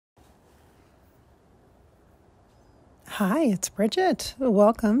Hi, it's Bridgette.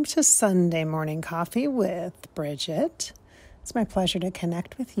 Welcome to Sunday Morning Coffee with Bridgette. It's my pleasure to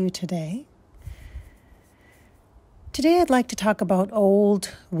connect with you today. Today I'd like to talk about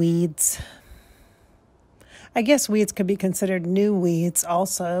old weeds. I guess weeds could be considered new weeds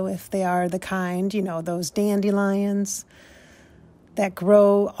also, if they are the kind, those dandelions that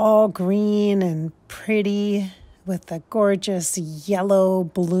grow all green and pretty with the gorgeous yellow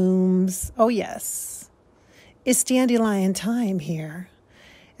blooms. Oh yes. It's dandelion time here.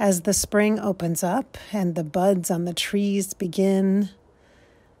 As the spring opens up and the buds on the trees begin,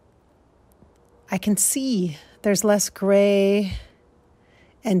 I can see there's less gray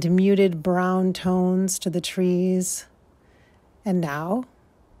and muted brown tones to the trees. And now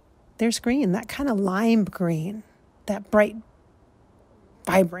there's green, that kind of lime green, that bright,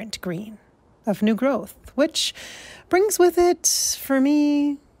 vibrant green of new growth, which brings with it, for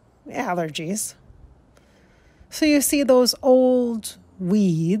me, allergies. So you see those old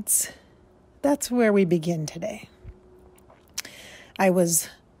weeds, that's where we begin today. I was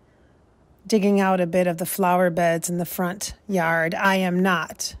digging out a bit of the flower beds in the front yard. I am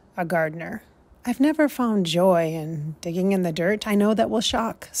not a gardener. I've never found joy in digging in the dirt. I know that will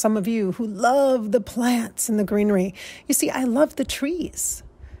shock some of you who love the plants and the greenery. You see, I love the trees.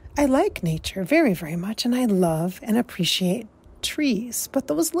 I like nature very, very much, and I love and appreciate trees. But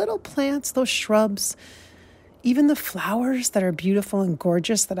those little plants, those shrubs, even the flowers that are beautiful and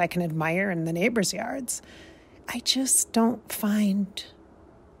gorgeous that I can admire in the neighbors' yards, I just don't find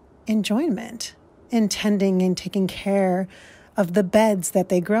enjoyment in tending and taking care of the beds that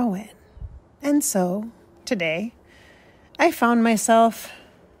they grow in. And so today, I found myself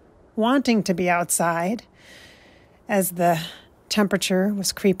wanting to be outside as the temperature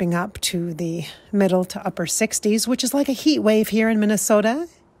was creeping up to the middle to upper 60s, which is like a heat wave here in Minnesota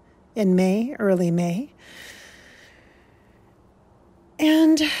in May, early May.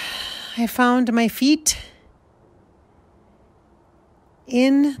 And I found my feet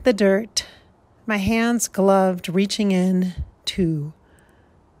in the dirt, my hands gloved, reaching in to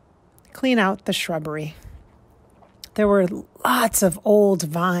clean out the shrubbery. There were lots of old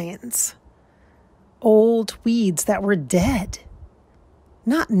vines, old weeds that were dead.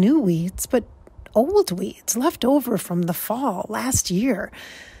 Not new weeds, but old weeds left over from the fall last year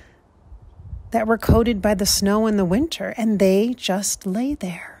that were coated by the snow in the winter, and they just lay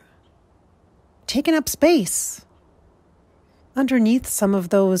there, taking up space. Underneath some of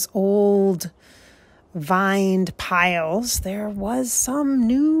those old vined piles, there was some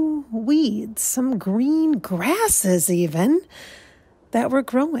new weeds, some green grasses even, that were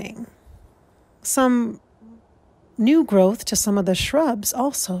growing. Some new growth to some of the shrubs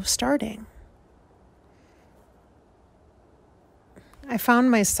also starting. I found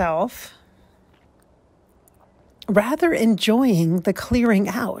myself rather enjoying the clearing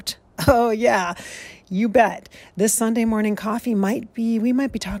out. Oh yeah, you bet. This Sunday morning coffee we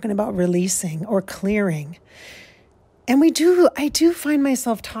might be talking about releasing or clearing. And I do find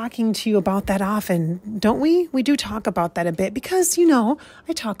myself talking to you about that often, don't we? We do talk about that a bit because,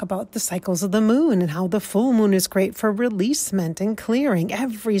 I talk about the cycles of the moon and how the full moon is great for releasement and clearing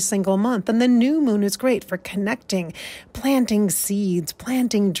every single month. And the new moon is great for connecting, planting seeds,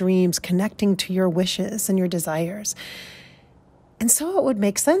 planting dreams, connecting to your wishes and your desires. And so it would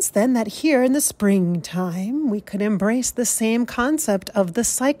make sense then that here in the springtime, we could embrace the same concept of the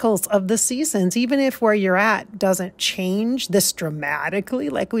cycles of the seasons, even if where you're at doesn't change this dramatically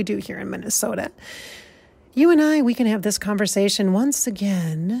like we do here in Minnesota. You and I, we can have this conversation once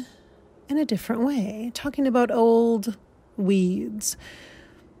again in a different way, talking about old weeds.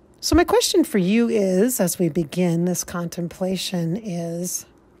 So my question for you is, as we begin this contemplation, is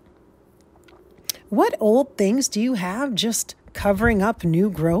what old things do you have just covering up new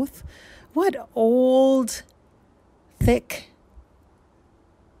growth? What old, thick,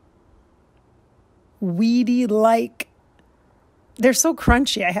 weedy-like, they're so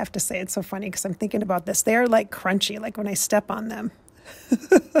crunchy, I have to say. It's so funny because I'm thinking about this. They're like crunchy, like when I step on them.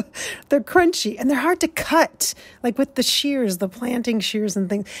 They're crunchy and they're hard to cut, like with the shears, the planting shears and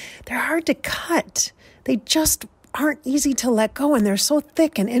things. They're hard to cut. They just aren't easy to let go, and they're so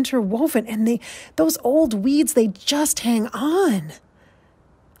thick and interwoven, and those old weeds, they just hang on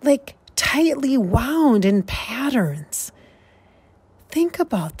like tightly wound in patterns. Think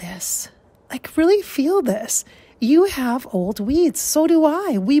about this. Like, really feel this. You have old weeds. So do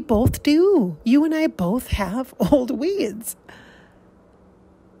I. We both do. You and I both have old weeds.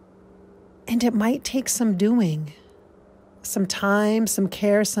 And it might take some doing, some time, some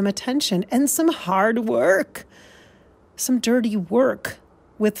care, some attention, and some hard work. Some dirty work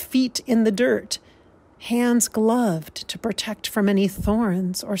with feet in the dirt. hands gloved to protect from any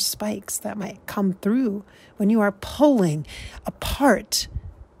thorns or spikes that might come through when you are pulling apart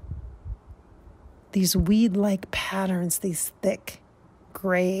these weed-like patterns, these thick,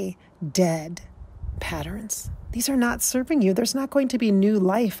 gray, dead patterns. These are not serving you. There's not going to be new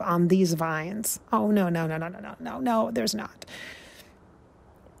life on these vines. Oh, no, there's not.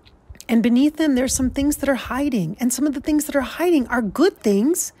 And beneath them, there's some things that are hiding. And some of the things that are hiding are good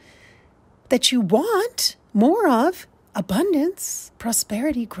things that you want more of: abundance,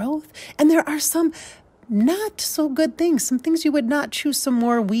 prosperity, growth. And there are some not so good things, some things you would not choose, some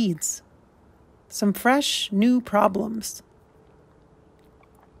more weeds, some fresh new problems,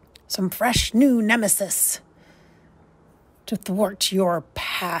 some fresh new nemesis to thwart your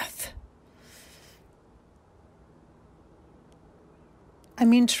path. I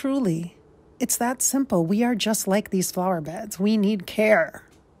mean, truly, it's that simple. We are just like these flower beds. We need care.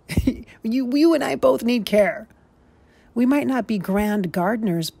 You and I both need care. We might not be grand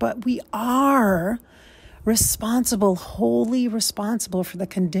gardeners, but we are responsible, wholly responsible for the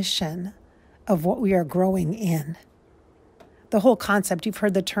condition of what we are growing in. The whole concept, you've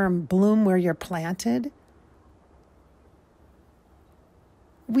heard the term bloom where you're planted.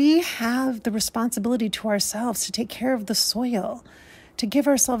 We have the responsibility to ourselves to take care of the soil, to give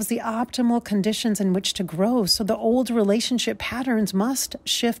ourselves the optimal conditions in which to grow. So the old relationship patterns must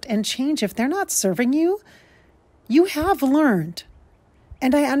shift and change. If they're not serving you, you have learned.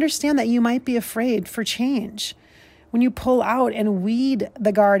 And I understand that you might be afraid for change. When you pull out and weed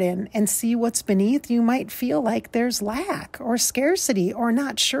the garden and see what's beneath, you might feel like there's lack or scarcity or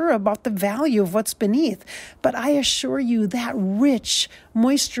not sure about the value of what's beneath. But I assure you that rich,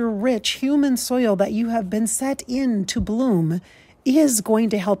 moisture-rich human soil that you have been set in to bloom is going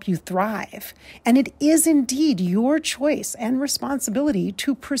to help you thrive. And it is indeed your choice and responsibility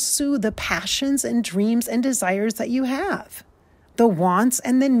to pursue the passions and dreams and desires that you have. The wants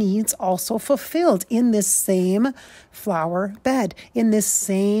and the needs also fulfilled in this same flower bed, in this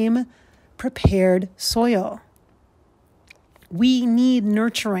same prepared soil. We need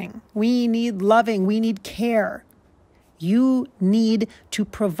nurturing. We need loving. We need care. You need to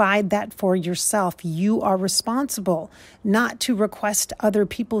provide that for yourself. You are responsible not to request other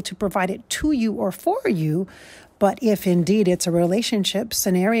people to provide it to you or for you, but if indeed it's a relationship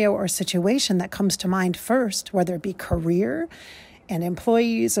scenario or situation that comes to mind first, whether it be career and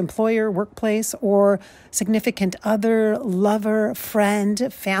employees, employer, workplace, or significant other, lover,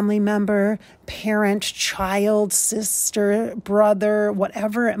 friend, family member, parent, child, sister, brother,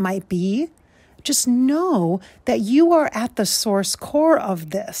 whatever it might be, just know that you are at the source core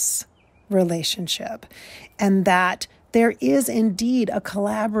of this relationship and that there is indeed a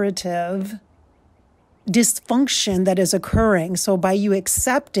collaborative dysfunction that is occurring. So by you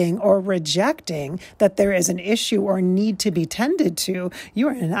accepting or rejecting that there is an issue or need to be tended to, you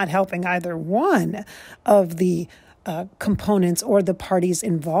are not helping either one of the components or the parties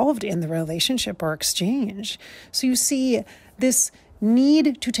involved in the relationship or exchange. So you see, this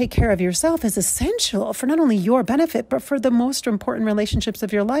need to take care of yourself is essential for not only your benefit, but for the most important relationships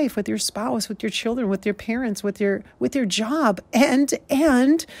of your life, with your spouse, with your children, with your parents, with your job,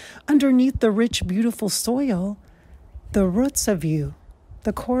 and underneath the rich, beautiful soil, the roots of you,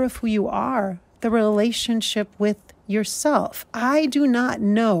 the core of who you are, the relationship with yourself. I do not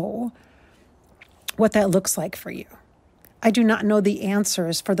know what that looks like for you. I do not know the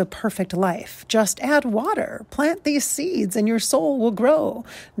answers for the perfect life. Just add water, plant these seeds, and your soul will grow.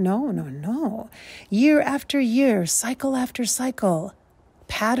 No. Year after year, cycle after cycle,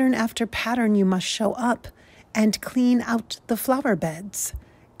 pattern after pattern, you must show up and clean out the flower beds.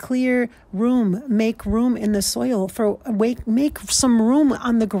 Clear room, make room in the soil, make some room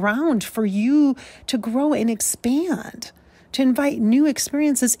on the ground for you to grow and expand, to invite new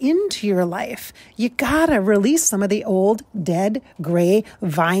experiences into your life. You gotta release some of the old, dead, gray,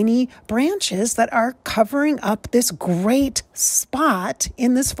 viney branches that are covering up this great spot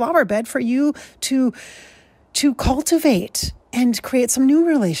in this flower bed for you to cultivate and create some new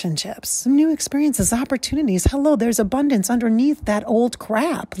relationships, some new experiences, opportunities. Hello, there's abundance underneath that old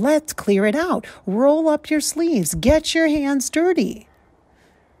crap. Let's clear it out. Roll up your sleeves. Get your hands dirty.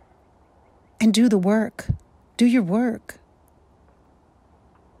 And do the work. Do your work.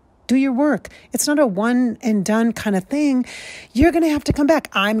 Do your work. It's not a one and done kind of thing. You're going to have to come back.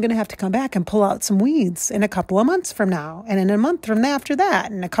 I'm going to have to come back and pull out some weeds in a couple of months from now, and in a month from after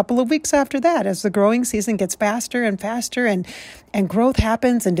that, and a couple of weeks after that, as the growing season gets faster and faster, and growth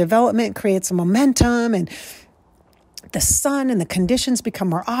happens, and development creates some momentum, and the sun and the conditions become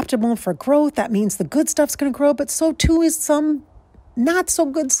more optimal for growth. That means the good stuff's going to grow, but so too is some not so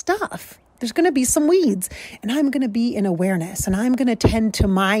good stuff. There's going to be some weeds, and I'm going to be in awareness, and I'm going to tend to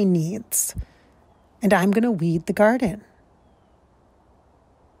my needs, and I'm going to weed the garden.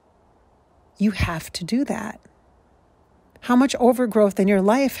 You have to do that. How much overgrowth in your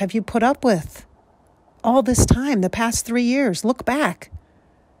life have you put up with all this time, the past 3 years? Look back.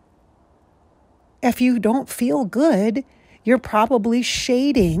 If you don't feel good, you're probably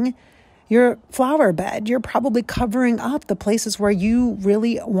shading your flower bed. You're probably covering up the places where you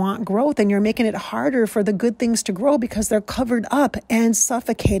really want growth, and you're making it harder for the good things to grow because they're covered up and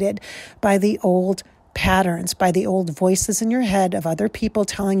suffocated by the old patterns, by the old voices in your head of other people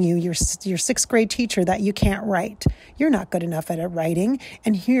telling you, your sixth grade teacher, that you can't write. You're not good enough at writing.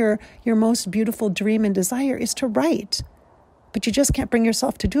 And here, your most beautiful dream and desire is to write. But you just can't bring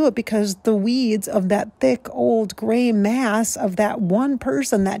yourself to do it because the weeds of that thick, old, gray mass of that one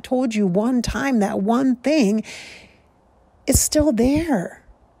person that told you one time that one thing is still there,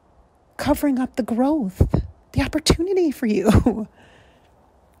 covering up the growth, the opportunity for you.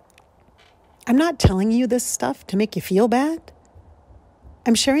 I'm not telling you this stuff to make you feel bad.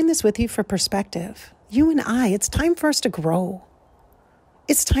 I'm sharing this with you for perspective. You and I, it's time for us to grow.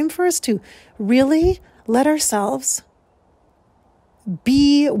 It's time for us to really let ourselves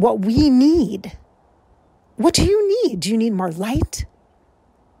be what we need. What do you need? Do you need more light?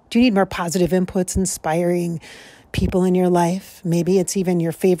 Do you need more positive inputs, inspiring people in your life? Maybe it's even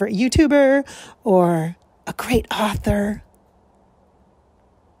your favorite YouTuber or a great author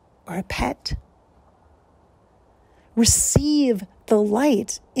or a pet. Receive the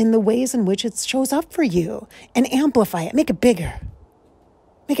light in the ways in which it shows up for you and amplify it. Make it bigger.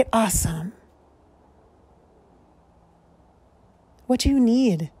 Make it awesome. What do you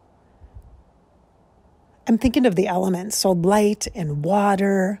need? I'm thinking of the elements. So light and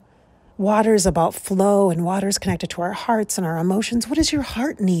water. Water is about flow, and water is connected to our hearts and our emotions. What does your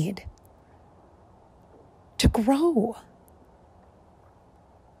heart need to grow?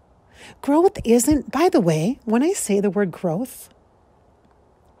 Growth isn't, by the way, when I say the word growth,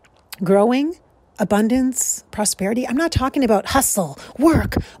 growing, abundance, prosperity, I'm not talking about hustle,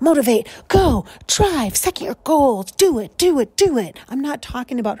 work, motivate, go, drive, set your goals, do it, do it, do it. I'm not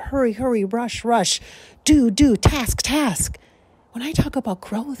talking about hurry, hurry, rush, rush, do, task. When I talk about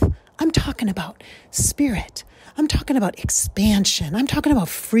growth, I'm talking about spirit. I'm talking about expansion. I'm talking about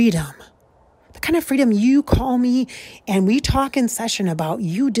freedom. The kind of freedom you call me and we talk in session about.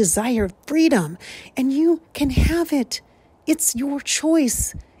 You desire freedom and you can have it. It's your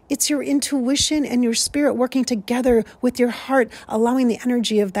choice. It's your intuition and your spirit working together with your heart, allowing the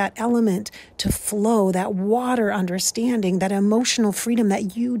energy of that element to flow, that water understanding, that emotional freedom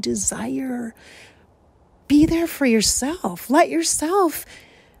that you desire. Be there for yourself. Let yourself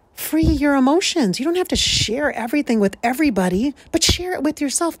free your emotions. You don't have to share everything with everybody, but share it with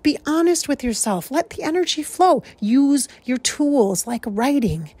yourself. Be honest with yourself. Let the energy flow. Use your tools like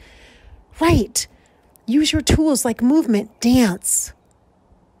writing. Write. Use your tools like movement, dance.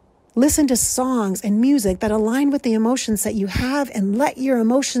 Listen to songs and music that align with the emotions that you have and let your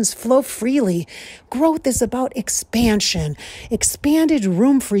emotions flow freely. Growth is about expansion, expanded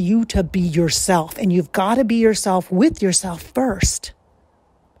room for you to be yourself. And you've got to be yourself with yourself first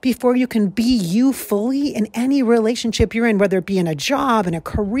before you can be you fully in any relationship you're in, whether it be in a job, in a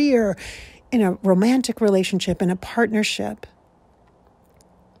career, in a romantic relationship, in a partnership.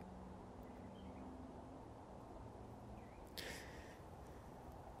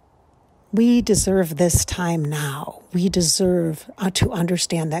 We deserve this time now. We deserve to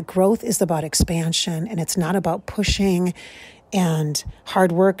understand that growth is about expansion and it's not about pushing, and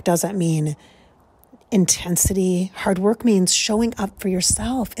hard work doesn't mean intensity. Hard work means showing up for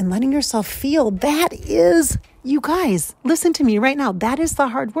yourself and letting yourself feel. That is, you guys, listen to me right now. That is the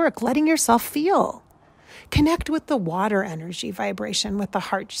hard work, letting yourself feel. Connect with the water energy vibration, with the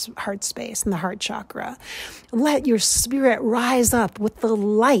heart space and the heart chakra. Let your spirit rise up with the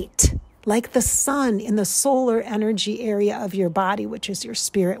light, like the sun in the solar energy area of your body, which is your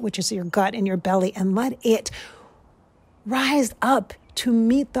spirit, which is your gut and your belly, and let it rise up to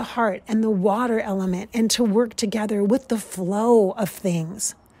meet the heart and the water element and to work together with the flow of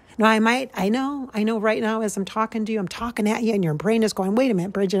things. Now, I know right now as I'm talking to you, I'm talking at you and your brain is going, wait a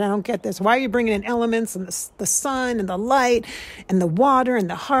minute, Bridgette, I don't get this. Why are you bringing in elements and the sun and the light and the water and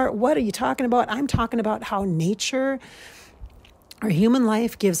the heart? What are you talking about? I'm talking about how nature, our human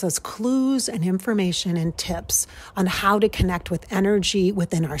life, gives us clues and information and tips on how to connect with energy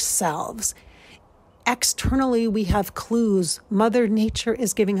within ourselves. Externally, we have clues. Mother Nature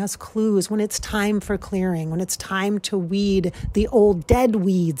is giving us clues when it's time for clearing, when it's time to weed the old dead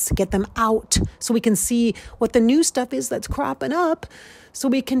weeds, get them out so we can see what the new stuff is that's cropping up so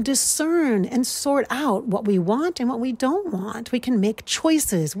we can discern and sort out what we want and what we don't want. We can make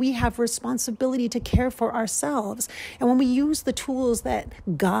choices. We have responsibility to care for ourselves. And when we use the tools that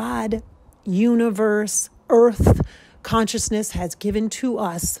God, universe, earth, consciousness has given to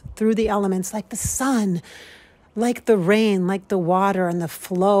us through the elements like the sun, like the rain, like the water, and the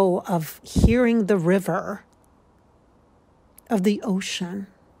flow of hearing the river, of the ocean,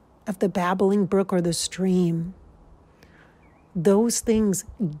 of the babbling brook or the stream, those things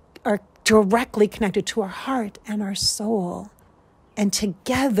are directly connected to our heart and our soul. And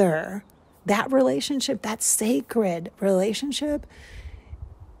together, that relationship, that sacred relationship,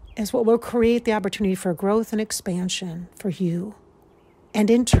 is what will create the opportunity for growth and expansion for you. And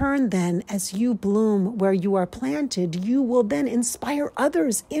in turn, then, as you bloom where you are planted, you will then inspire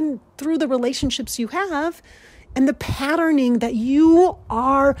others through the relationships you have and the patterning that you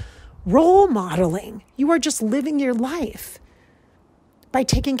are role modeling. You are just living your life by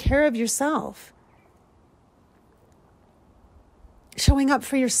taking care of yourself, showing up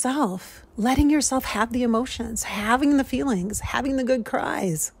for yourself, letting yourself have the emotions, having the feelings, having the good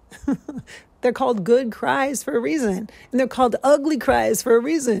cries. They're called good cries for a reason. And they're called ugly cries for a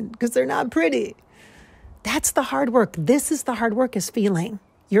reason, because they're not pretty. That's the hard work. This is the hard work, is feeling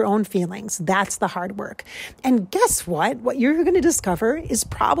your own feelings. That's the hard work. And guess what? What you're going to discover is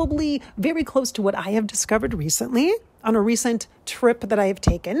probably very close to what I have discovered recently on a recent trip that I have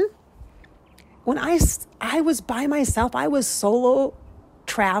taken. When I was by myself, I was solo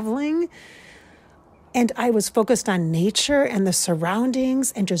traveling, and I was focused on nature and the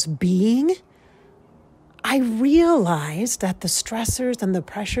surroundings and just being. I realized that the stressors and the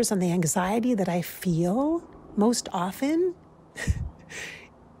pressures and the anxiety that I feel most often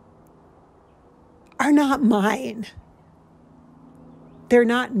are not mine. They're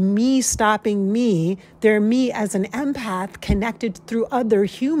not me stopping me. They're me as an empath connected through other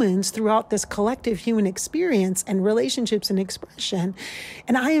humans throughout this collective human experience and relationships and expression.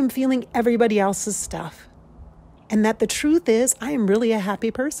 And I am feeling everybody else's stuff. And that the truth is, I am really a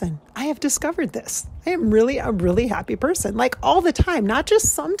happy person. I have discovered this. I am really a really happy person, like all the time, not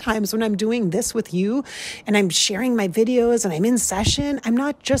just sometimes when I'm doing this with you and I'm sharing my videos and I'm in session. I'm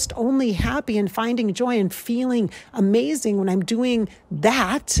not just only happy and finding joy and feeling amazing when I'm doing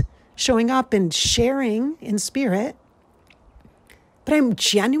that, showing up and sharing in spirit, but I'm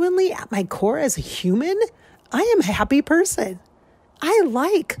genuinely at my core as a human. I am a happy person. I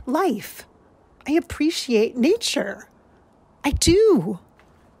like life. I appreciate nature. I do.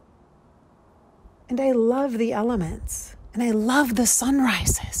 And I love the elements. And I love the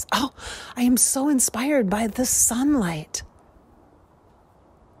sunrises. Oh, I am so inspired by the sunlight.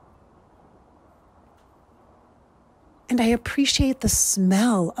 And I appreciate the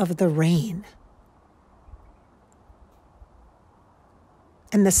smell of the rain.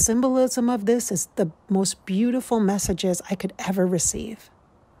 And the symbolism of this is the most beautiful messages I could ever receive.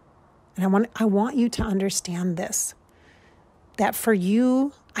 And I want you to understand this, that for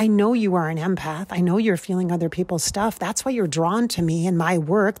you, I know you are an empath. I know you're feeling other people's stuff. That's why you're drawn to me and my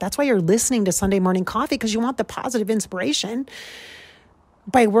work. That's why you're listening to Sunday Morning Coffee, because you want the positive inspiration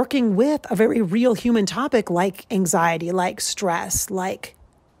by working with a very real human topic like anxiety, like stress, like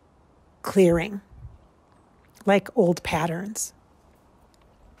clearing, like old patterns.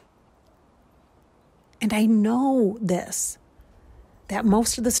 And I know this, that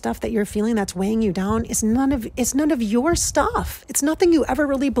most of the stuff that you're feeling that's weighing you down is none of your stuff. It's nothing you ever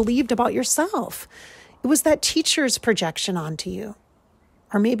really believed about yourself. It was that teacher's projection onto you,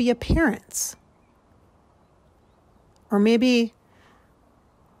 or maybe a parent's, or maybe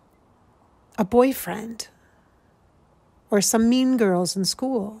a boyfriend, or some mean girls in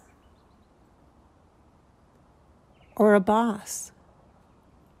school, or a boss.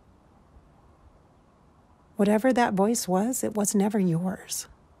 Whatever that voice was, it was never yours.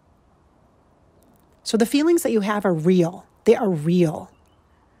 So the feelings that you have are real. They are real.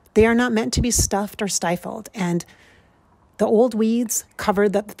 They are not meant to be stuffed or stifled. And the old weeds cover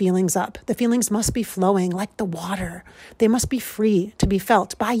the feelings up. The feelings must be flowing like the water. They must be free to be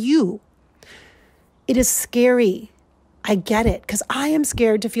felt by you. It is scary. I get it, because I am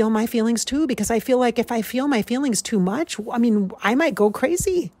scared to feel my feelings too, because I feel like if I feel my feelings too much, I might go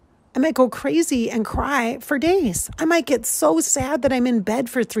crazy. I might go crazy and cry for days. I might get so sad that I'm in bed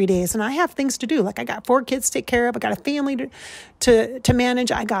for 3 days and I have things to do. Like I got 4 kids to take care of. I got a family to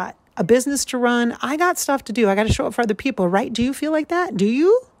manage. I got a business to run. I got stuff to do. I got to show up for other people, right? Do you feel like that? Do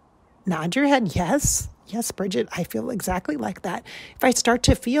you? Nod your head. Yes. Yes, Bridgette, I feel exactly like that. If I start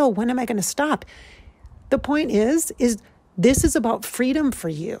to feel, when am I going to stop? The point is this is about freedom for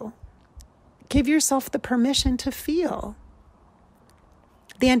you. Give yourself the permission to feel.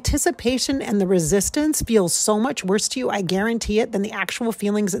 The anticipation and the resistance feels so much worse to you, I guarantee it, than the actual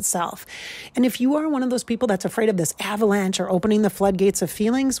feelings itself. And if you are one of those people that's afraid of this avalanche or opening the floodgates of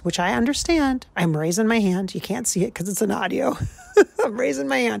feelings, which I understand, I'm raising my hand. You can't see it because it's an audio. I'm raising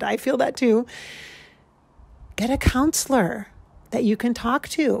my hand. I feel that too. Get a counselor that you can talk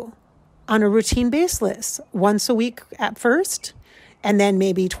to on a routine basis, once a week at first, and then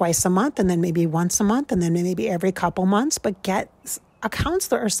maybe twice a month, and then maybe once a month, and then maybe every couple months, but get a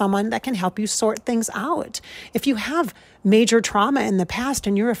counselor or someone that can help you sort things out. If you have major trauma in the past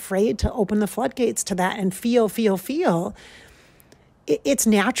and you're afraid to open the floodgates to that and feel, it's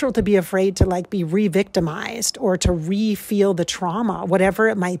natural to be afraid to like be re-victimized or to re-feel the trauma, whatever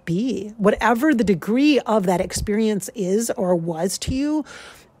it might be. Whatever the degree of that experience is or was to you,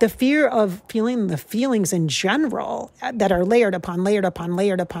 the fear of feeling the feelings in general that are layered upon layered upon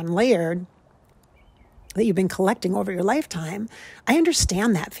layered upon layered that you've been collecting over your lifetime, I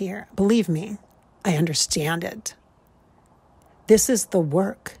understand that fear. Believe me, I understand it. This is the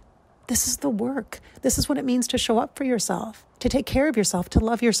work. This is the work. This is what it means to show up for yourself, to take care of yourself, to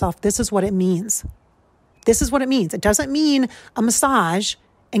love yourself. This is what it means. This is what it means. It doesn't mean a massage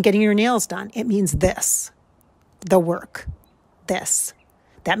and getting your nails done. It means this, the work, this.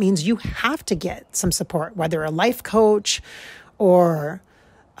 That means you have to get some support, whether a life coach or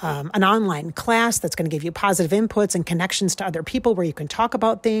an online class that's going to give you positive inputs and connections to other people where you can talk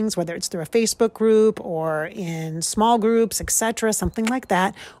about things, whether it's through a Facebook group or in small groups, etc., something like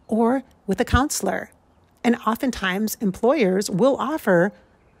that, or with a counselor. And oftentimes employers will offer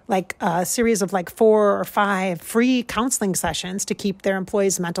like a series of like 4 or 5 free counseling sessions to keep their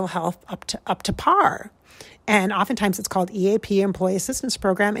employees' mental health up to par. And oftentimes it's called EAP, Employee Assistance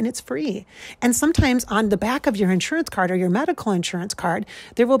Program, and it's free. And sometimes on the back of your insurance card or your medical insurance card,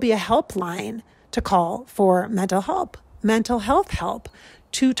 there will be a helpline to call for mental health help,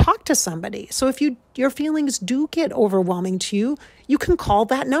 to talk to somebody. So if your feelings do get overwhelming to you, you can call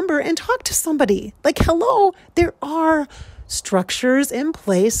that number and talk to somebody. Like, hello, there are structures in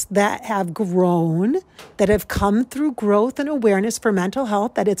place that have grown, that have come through growth and awareness for mental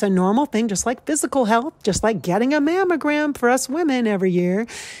health, that it's a normal thing, just like physical health, just like getting a mammogram for us women every year.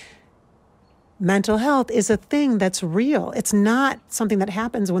 Mental health is a thing that's real. It's not something that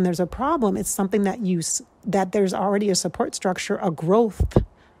happens when there's a problem. It's something that there's already a support structure, a growth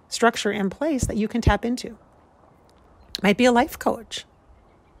structure in place that you can tap into. Might be a life coach.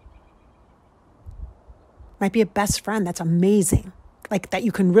 Might be a best friend that's amazing, like that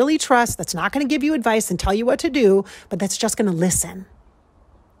you can really trust, that's not going to give you advice and tell you what to do, but that's just going to listen.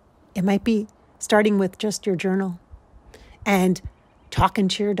 It might be starting with just your journal and talking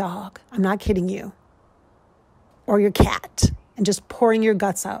to your dog. I'm not kidding you. Or your cat, and just pouring your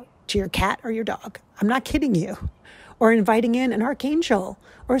guts out to your cat or your dog. I'm not kidding you. Or inviting in an archangel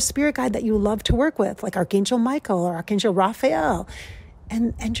or a spirit guide that you love to work with, like Archangel Michael or Archangel Raphael,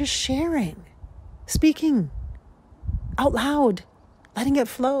 and just sharing. Speaking out loud, letting it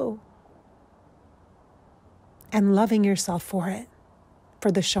flow, and loving yourself for it, for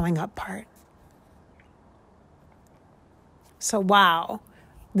the showing up part. So, wow,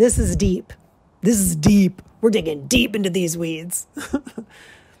 this is deep. This is deep. We're digging deep into these weeds.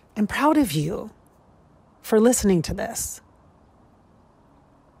 I'm proud of you for listening to this.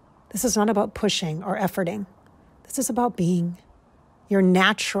 This is not about pushing or efforting. This is about being your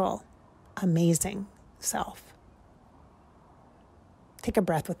natural, amazing self. Take a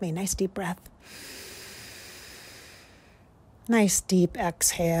breath with me. Nice deep breath. Nice deep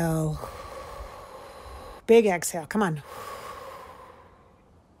exhale. Big exhale. Come on.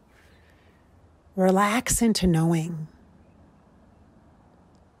 Relax into knowing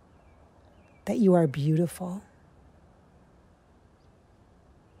that you are beautiful.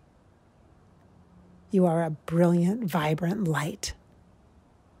 You are a brilliant, vibrant light.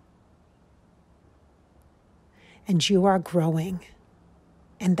 And you are growing.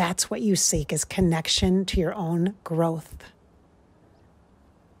 And that's what you seek, is connection to your own growth.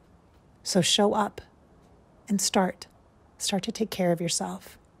 So show up and start. Start to take care of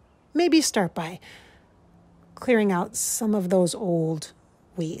yourself. Maybe start by clearing out some of those old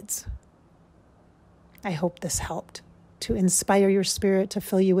weeds. I hope this helped to inspire your spirit, to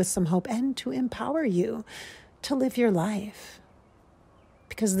fill you with some hope, and to empower you to live your life.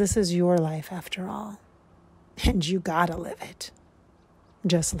 Because this is your life after all. And you gotta live it.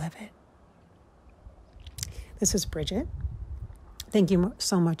 Just live it. This is Bridgette. Thank you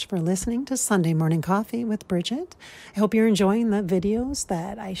so much for listening to Sunday Morning Coffee with Bridgette. I hope you're enjoying the videos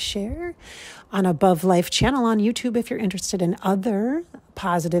that I share on Above Life channel on YouTube if you're interested in other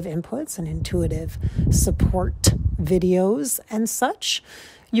positive inputs and intuitive support videos and such.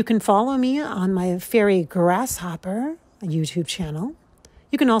 You can follow me on my Fairy Grasshopper YouTube channel.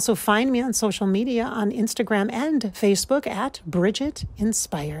 You can also find me on social media on Instagram and Facebook at Bridgette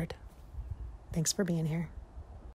Inspired. Thanks for being here.